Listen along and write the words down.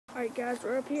Alright guys,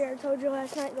 we're up here. I told you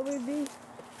last night that we'd be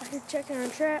out here checking our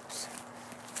traps.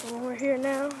 And we're here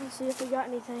now. Let's see if we got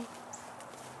anything.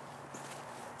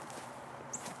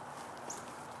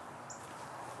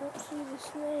 Let's see the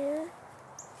snare.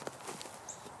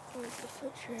 Where's the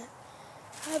foot trap?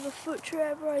 I have a foot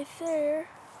trap right there.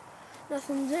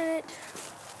 Nothing's in it.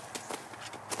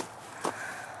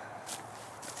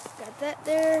 Got that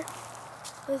there.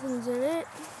 Nothing's in it.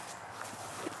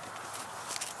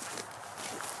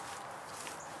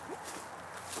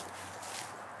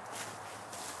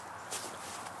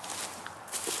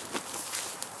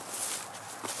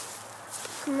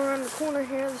 Come around the corner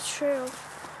here of the trail.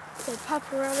 They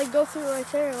pop around, they go through right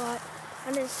there a lot.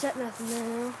 I didn't set nothing there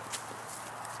though.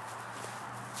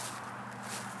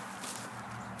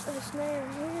 There's a snare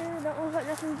here. Don't look like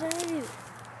nothing's in it either.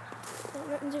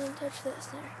 Nothing's even touched that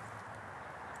snare.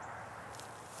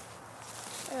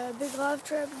 Big live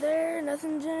trap there,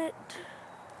 nothing's in it.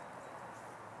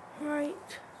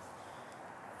 Right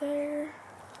there.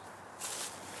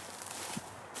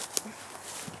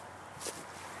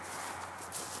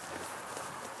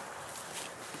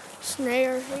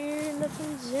 Snare here,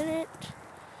 nothing's in it.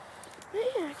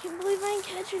 Man, I can't believe I ain't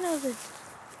catching nothing.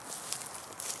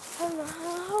 Having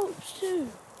high hopes too.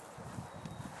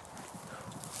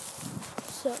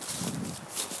 Sucks.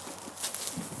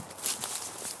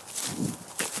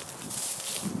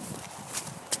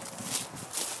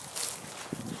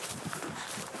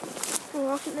 We're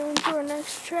walking into our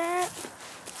next trap,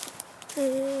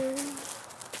 and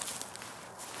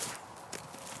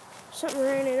something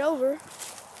ran it over.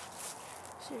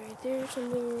 See right there,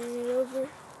 something ran it over.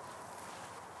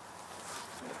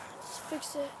 Let's fix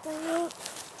that thing up.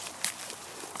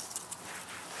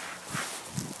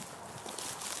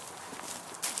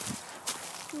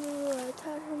 No, I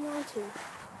tied him onto.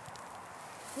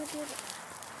 What did I?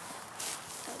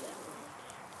 Tie that one.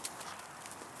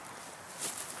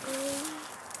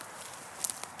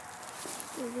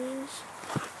 It is.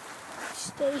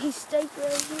 He's staked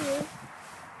right here.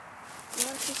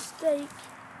 That's a stake.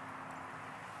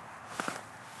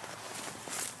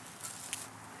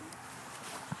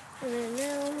 And then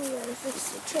now we gotta fix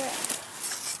the trap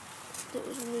that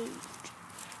was moved.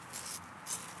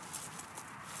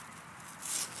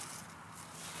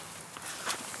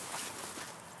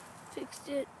 Fixed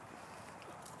it.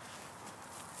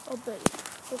 I'll bet it.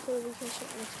 Hopefully we can catch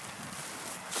it.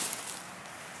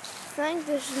 I think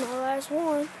this is my last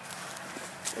one.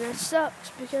 And that sucks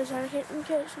because I can't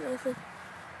catch nothing.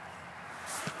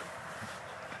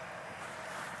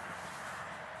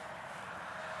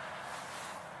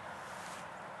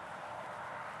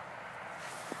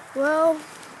 Well,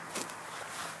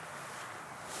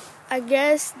 I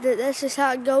guess that's just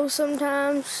how it goes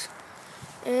sometimes.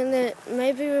 And that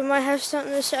maybe we might have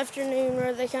something this afternoon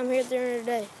where they come here during the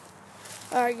day.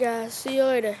 Alright guys, see you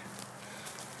later.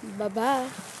 Bye-bye.